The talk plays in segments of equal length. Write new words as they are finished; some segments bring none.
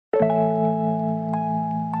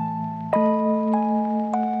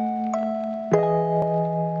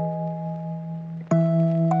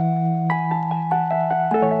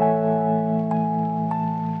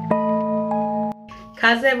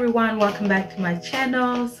Kaze everyone, welcome back to my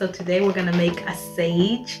channel. So today we're gonna make a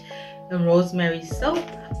sage and rosemary soap.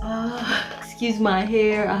 Excuse my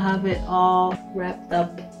hair, I have it all wrapped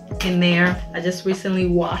up in there. I just recently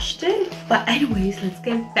washed it, but anyways, let's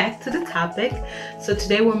get back to the topic. So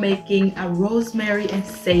today we're making a rosemary and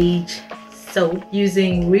sage soap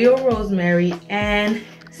using real rosemary and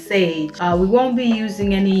sage. We won't be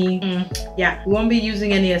using any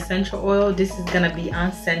essential oil. This is gonna be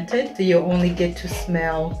unscented, so you'll only get to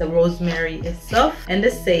smell the rosemary itself and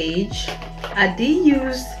the sage.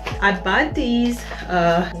 I bought these,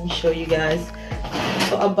 let me show you guys.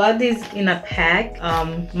 So I bought these in a pack.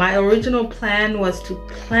 My original plan was to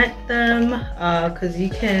plant them because you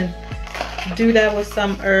can do that with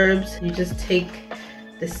some herbs. You just take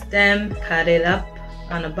the stem, cut it up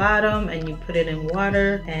on the bottom, and you put it in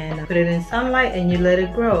water and put it in sunlight and you let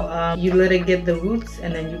it grow. You let it get the roots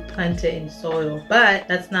and then you plant it in soil, but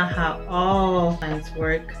that's not how all plants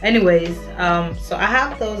work. Anyways, so I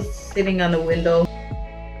have those sitting on the window.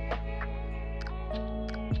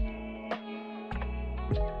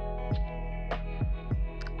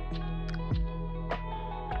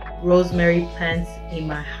 Rosemary plants in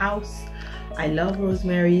my house. I love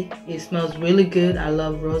rosemary. It smells really good. I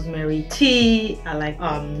love rosemary tea. I like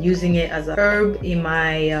using it as a herb in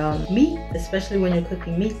my meat, especially when you're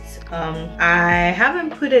cooking meats. I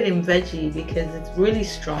haven't put it in veggie because it's really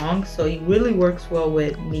strong, so it really works well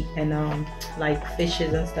with meat and like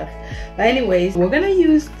fishes and stuff. But anyways, we're gonna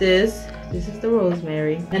use this. This is the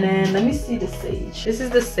rosemary, and then let me see the sage. This is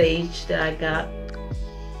the sage that I got.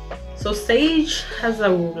 So sage has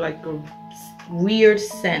a weird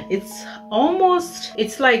scent. It's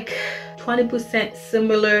like 20%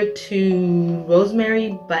 similar to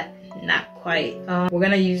rosemary, but not quite. We're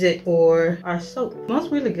gonna use it for our soap. It smells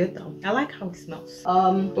really good though. I like how it smells.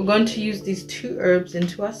 We're going to use these two herbs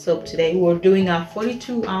into our soap today. We're doing a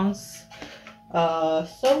 42-ounce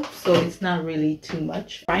soap, so it's not really too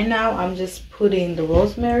much. Right now I'm just putting the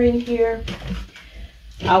rosemary in here.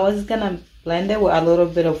 I was gonna blend it with a little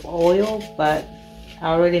bit of oil, but I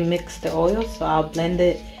already mixed the oil, so I'll blend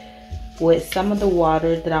it with some of the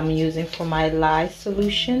water that I'm using for my lye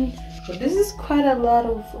solution. So this is quite a lot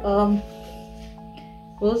of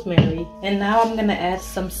rosemary. And now I'm gonna add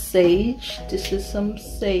some sage. This is some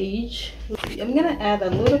sage. I'm gonna add a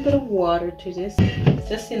little bit of water to this,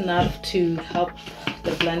 just enough to help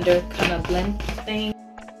the blender kind of blend things.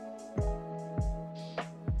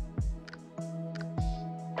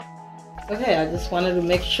 Okay, I just wanted to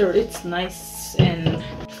make sure it's nice and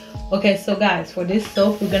okay. So guys, for this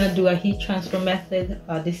soap we're gonna do a heat transfer method.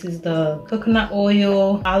 This is the coconut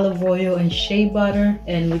oil, olive oil, and shea butter,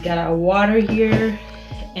 and we got our water here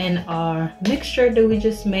and our mixture that we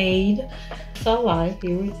just made. So live,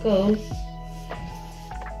 here it goes.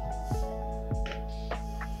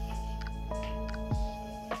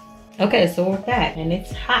 Okay, so we're back and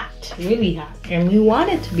it's hot, really hot, and we want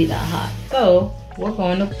it to be that hot. So we're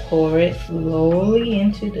going to pour it slowly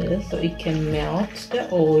into this so it can melt the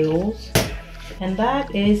oils. And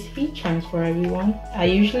that is heat transfer, everyone. I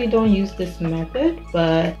usually don't use this method,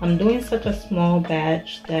 but I'm doing such a small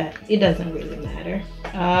batch that it doesn't really matter.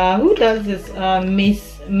 Who does this?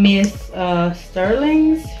 Miss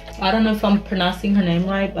Sterling's. I don't know if I'm pronouncing her name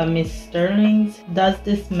right, but Miss Sterling's does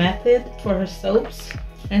this method for her soaps.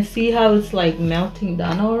 And see how it's like melting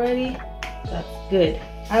down already? That's good.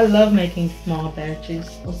 I love making small batches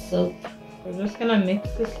of soap. We're just gonna mix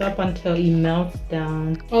this up until it melts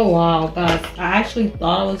down. Oh wow, guys, I actually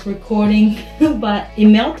thought I was recording, but it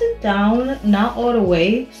melted down, not all the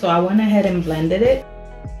way, so I went ahead and blended it.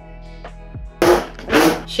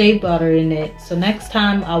 Shea butter in it, so next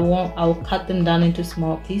time I'll cut them down into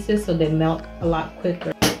small pieces so they melt a lot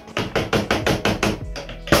quicker.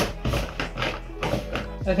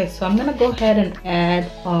 Okay, so I'm gonna go ahead and add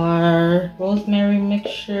our rosemary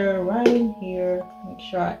mixture right in here. Make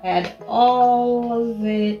sure I add all of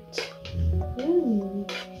it. Ooh.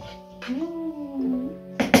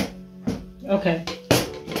 Okay,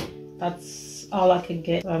 that's all I could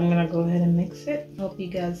get. So I'm gonna go ahead and mix it. Hope you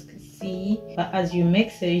guys can see. But as you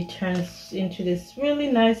mix it, it turns into this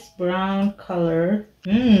really nice brown color.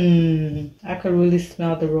 I could really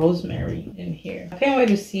smell the rosemary in here. I can't wait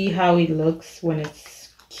to see how it looks when it's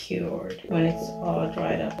cured, when it's all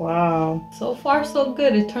dried up. Wow, so far so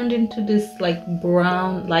good. It turned into this like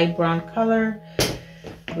brown, light brown color,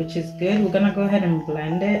 which is good. We're gonna go ahead and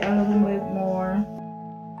blend it a little bit more.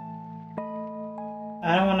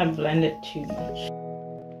 I don't want to blend it too much.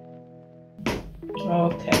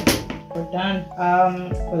 Okay, we're done.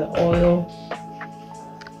 For the oil,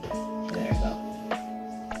 there we go.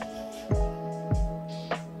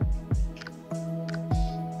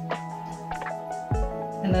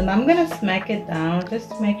 And then I'm gonna smack it down just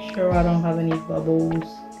to make sure I don't have any bubbles.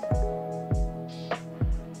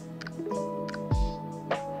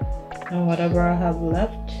 And whatever I have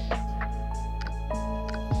left.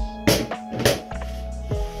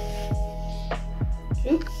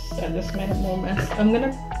 Oops, I just made a more mess. I'm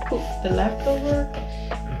gonna put the leftover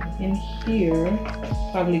in here.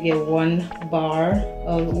 Probably get one bar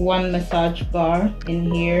of one massage bar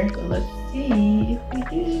in here. So let's see if we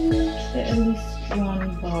do get at least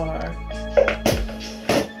one bar.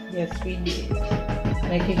 Yes, we did.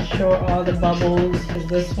 Making sure all the bubbles is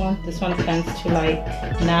this one tends to like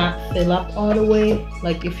not fill up all the way.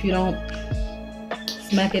 Like if you don't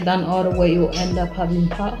smack it down all the way, you'll end up having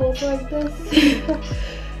potholes like this.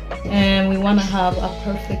 And we want to have a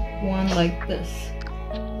perfect one like this.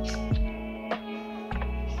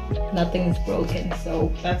 Nothing's broken,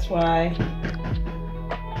 so that's why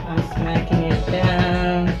I'm smacking it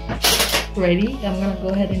down. Ready? I'm gonna go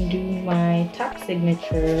ahead and do my top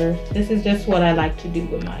signature. This is just what I like to do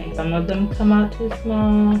with mine. Some of them come out too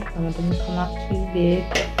small, some of them come out too big.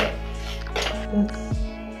 This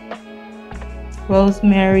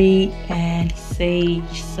Rosemary and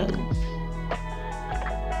Sage soap.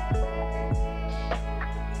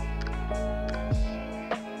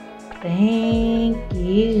 Thank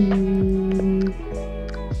you.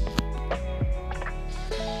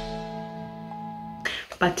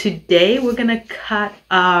 But today we're gonna cut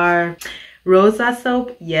our RoSa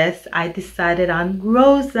soap. Yes, I decided on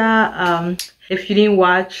RoSa. If you didn't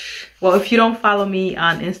watch, well, if you don't follow me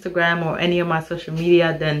on Instagram or any of my social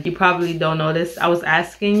media, then you probably don't know this. I was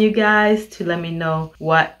asking you guys to let me know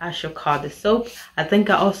what I should call the soap. I think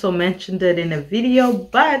I also mentioned it in a video,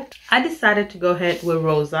 but I decided to go ahead with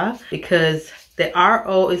RoSa because the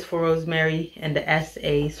RO is for rosemary and the SA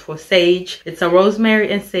is for sage. It's a rosemary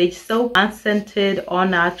and sage soap, unscented, all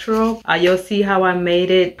natural. You'll see how I made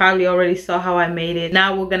it. Probably already saw how I made it.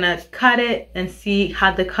 Now we're gonna cut it and see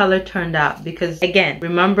how the color turned out, because again,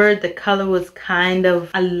 remember the color was kind of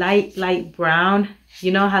a light brown.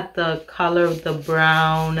 You know how the color of the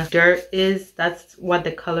brown dirt is? That's what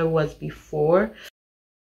the color was before.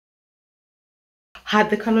 How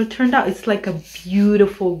the color turned out, it's like a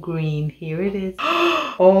beautiful green. Here it is.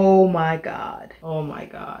 Oh my god, oh my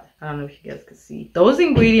god. I don't know if you guys can see. Those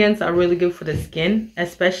ingredients are really good for the skin,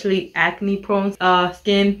 especially acne prone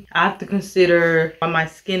skin. I have to consider what my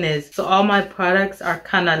skin is. So all my products are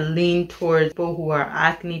kind of lean towards people who are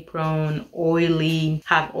acne prone, oily,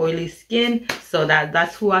 have oily skin. So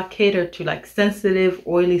that's who I cater to, like sensitive,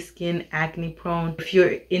 oily skin, acne prone. If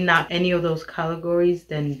you're in not any of those categories,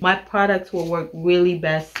 then my products will work really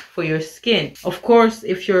best for your skin. Of course,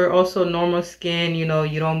 if you're also normal skin, you know,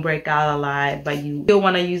 you don't break out a lot, but you still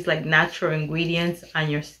want to use like natural ingredients on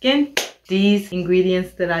your skin, these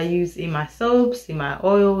ingredients that I use in my soaps, in my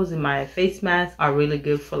oils, in my face masks are really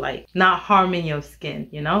good for like not harming your skin,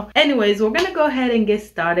 you know. Anyways, we're gonna go ahead and get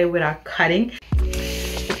started with our cutting.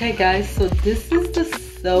 Okay guys, so this is the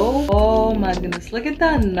soap. Oh my goodness, look at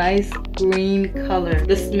that nice green color.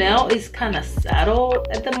 The smell is kind of subtle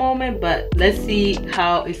at the moment, but let's see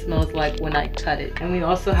how it smells like when I cut it. And we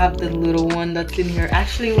also have the little one that's in here.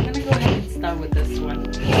 Actually, we're gonna go ahead and start with this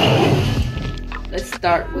one. Let's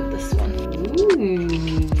start with this one.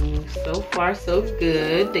 Ooh, so far so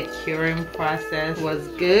good. The curing process was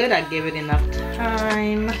good. I gave it enough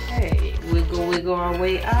time. Hey, wiggle our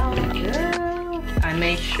way out. Girl. I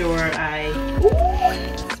made sure ooh,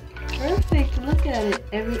 it's perfect. Look at it.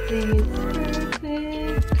 Everything is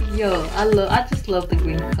perfect. Yo, I just love the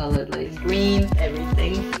green color. Like green,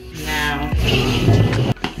 everything. Now,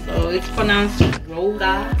 so it's pronounced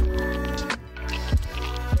RoSa.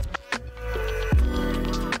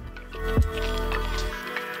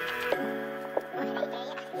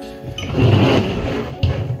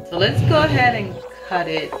 So let's go ahead and cut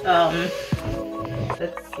it.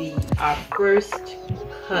 Let's see, our first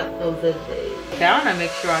cut of the day. Okay, I want to make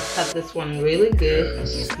sure I cut this one really good.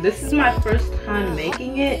 This is my first time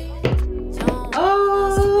making it.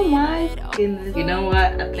 Oh my goodness. You know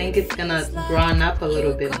what? I think it's gonna brown up a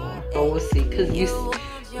little bit more, but we'll see. Cause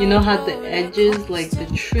you know how the edges, like the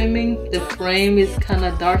trimming, the frame is kind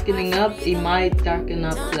of darkening up. It might darken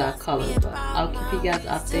up to that color, but I'll keep you guys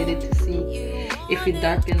updated to see if it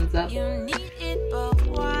darkens up.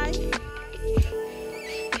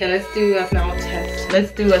 Okay, let's do a smell test.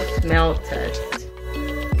 Let's do a smell test.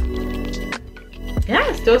 Yeah,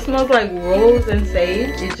 it still smells like rose and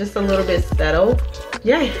sage. It's just a little bit subtle.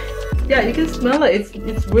 Yeah, yeah, you can smell it.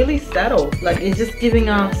 It's really subtle. Like it's just giving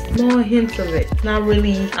out small hints of it. It's not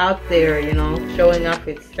really out there, you know, showing off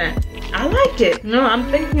its scent. I like it. No, I'm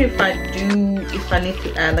thinking if I need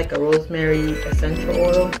to add like a rosemary essential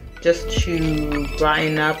oil just to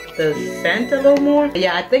brighten up the scent a little more.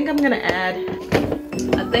 Yeah, I think I'm gonna add,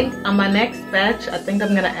 I think on my next batch, I think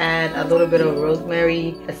I'm gonna add a little bit of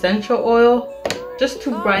rosemary essential oil just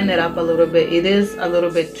to brighten it up a little bit. It is a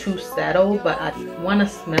little bit too settled, but I want to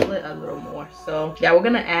smell it a little more. So yeah, we're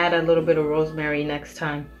gonna add a little bit of rosemary next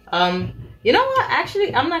time. You know what?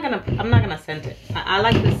 Actually, I'm not gonna scent it. I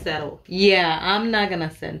like the settle. Yeah, I'm not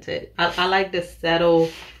gonna scent it. I like the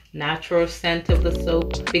settle natural scent of the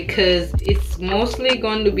soap because it's mostly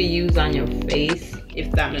going to be used on your face,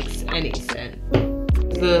 if that makes any sense.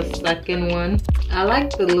 The second one, I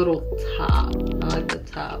like the little top. I like the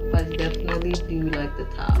top. I definitely do like the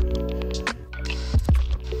top.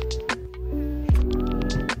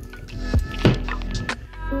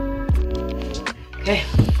 Okay,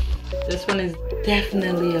 this one is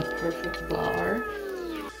definitely a perfect bar.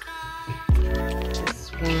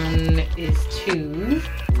 This one is 2.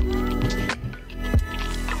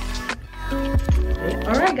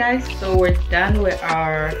 Alright guys, so we're done with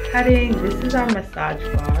our cutting. This is our massage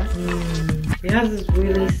bar. It has this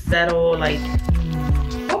really subtle, like,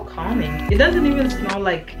 so calming. It doesn't even smell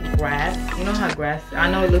like grass. You know how grass, I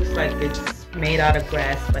know it looks like it's made out of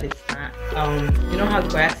grass, but it's not. You know how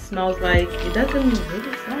grass smells like? It doesn't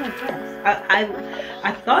really smell like grass.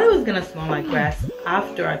 I thought it was gonna smell like grass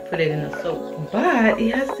after I put it in the soap, but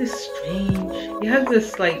it has this strange, it has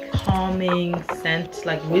this like calming scent,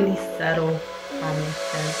 like really subtle calming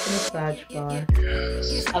scent. Massage bar.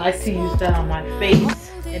 I like to use that on my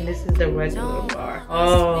face, and this is the regular bar.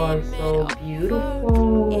 Oh, it's so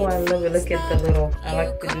beautiful. I love it. Look at the little, I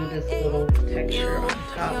like to do this little texture on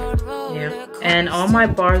top. Yeah, and all my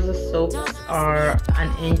bars of soaps are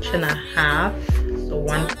 1.5 inches. So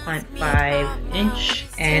 1.5 inch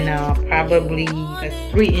and probably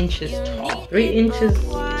 3 inches tall. 3 inches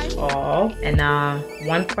tall and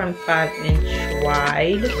 1.5 inch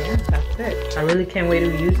wide. Yeah, that's it. I really can't wait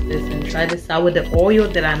to use this and try this out with the oil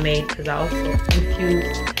that I made, because I also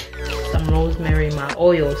infused some rosemary in my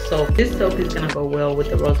oil. So this soap is gonna go well with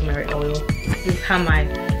the rosemary oil. This is how my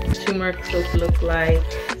turmeric soap look like.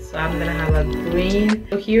 So I'm gonna have a green.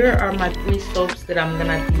 So here are my 3 soaps that I'm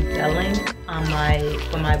gonna be selling on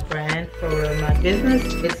for my brand, for my business.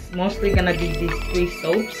 It's mostly gonna be these 3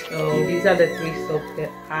 soaps. So these are the 3 soaps that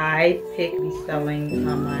I pick to be selling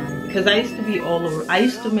on my, because I used to be all over. I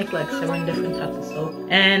used to make like 7 different types of soap,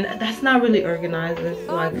 and that's not really organized. It's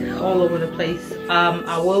like all over the place.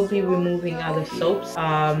 I will be removing other soaps.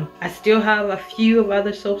 I still have a few of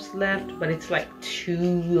other soaps left, but it's like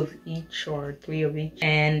 2 of each or 3 of each,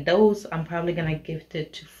 and those I'm probably gonna gift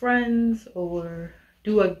it to friends or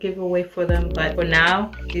do a giveaway for them. But for now,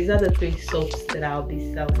 these are the 3 soaps that I'll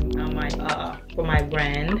be selling on my for my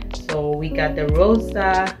brand. So we got the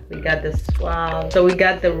RoSa, we got the Suave. So we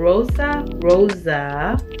got the RoSa.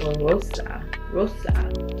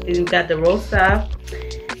 We got the RoSa,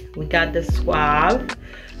 we got the Suave.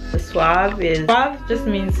 The Suave just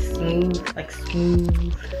means smooth, like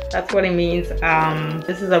smooth. That's what it means.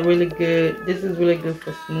 This is really good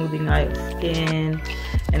for smoothing out your skin,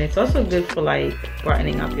 and it's also good for like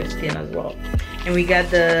brightening up your skin as well. And we got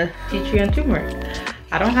the tea tree and turmeric.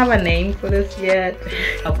 I don't have a name for this yet.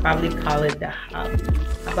 I'll probably call it Dahabu.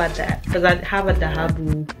 How about that? Because I have a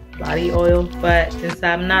Dahabu body oil, but since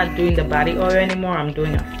I'm not doing the body oil anymore, I'm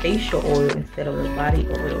doing a facial oil instead of the body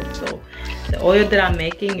oil. So the oil that I'm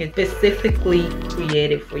making is specifically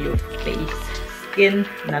created for your face, skin,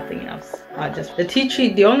 nothing else. Just the tea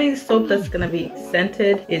tree. The only soap that's gonna be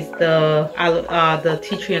scented is the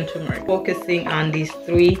tea tree and turmeric. Focusing on these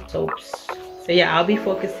 3 soaps. So yeah, I'll be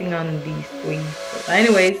focusing on these 3. But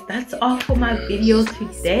anyways, that's all for my video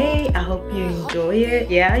today. I hope you enjoy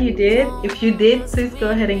it. Yeah, you did. If you did, please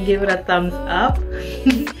go ahead and give it a thumbs up.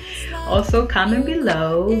 Also, comment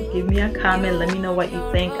below. Give me a comment. Let me know what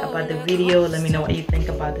you think about the video. Let me know what you think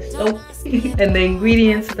about the soap and the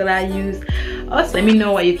ingredients that I use. Also, let me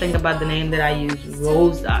know what you think about the name that I use,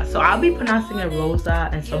 RoSa. So I'll be pronouncing it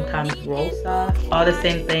RoSa and sometimes RoSa. All the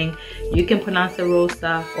same thing. You can pronounce it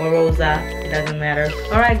RoSa or RoSa. It doesn't matter.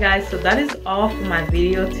 Alright guys, so that is all for my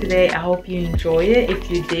video today. I hope you enjoyed it. If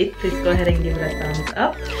you did, please go ahead and give it a thumbs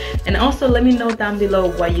up. And also let me know down below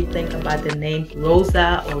what you think about the name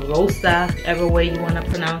RoSa or RoSa, whichever way you want to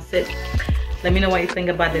pronounce it. Let me know what you think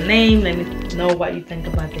about the name. Let me know what you think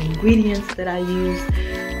about the ingredients that I use.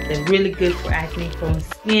 They're really good for acne prone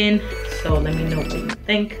skin, so let me know what you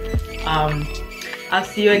think. I'll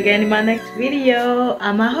see you again in my next video.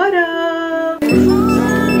 Amahoro.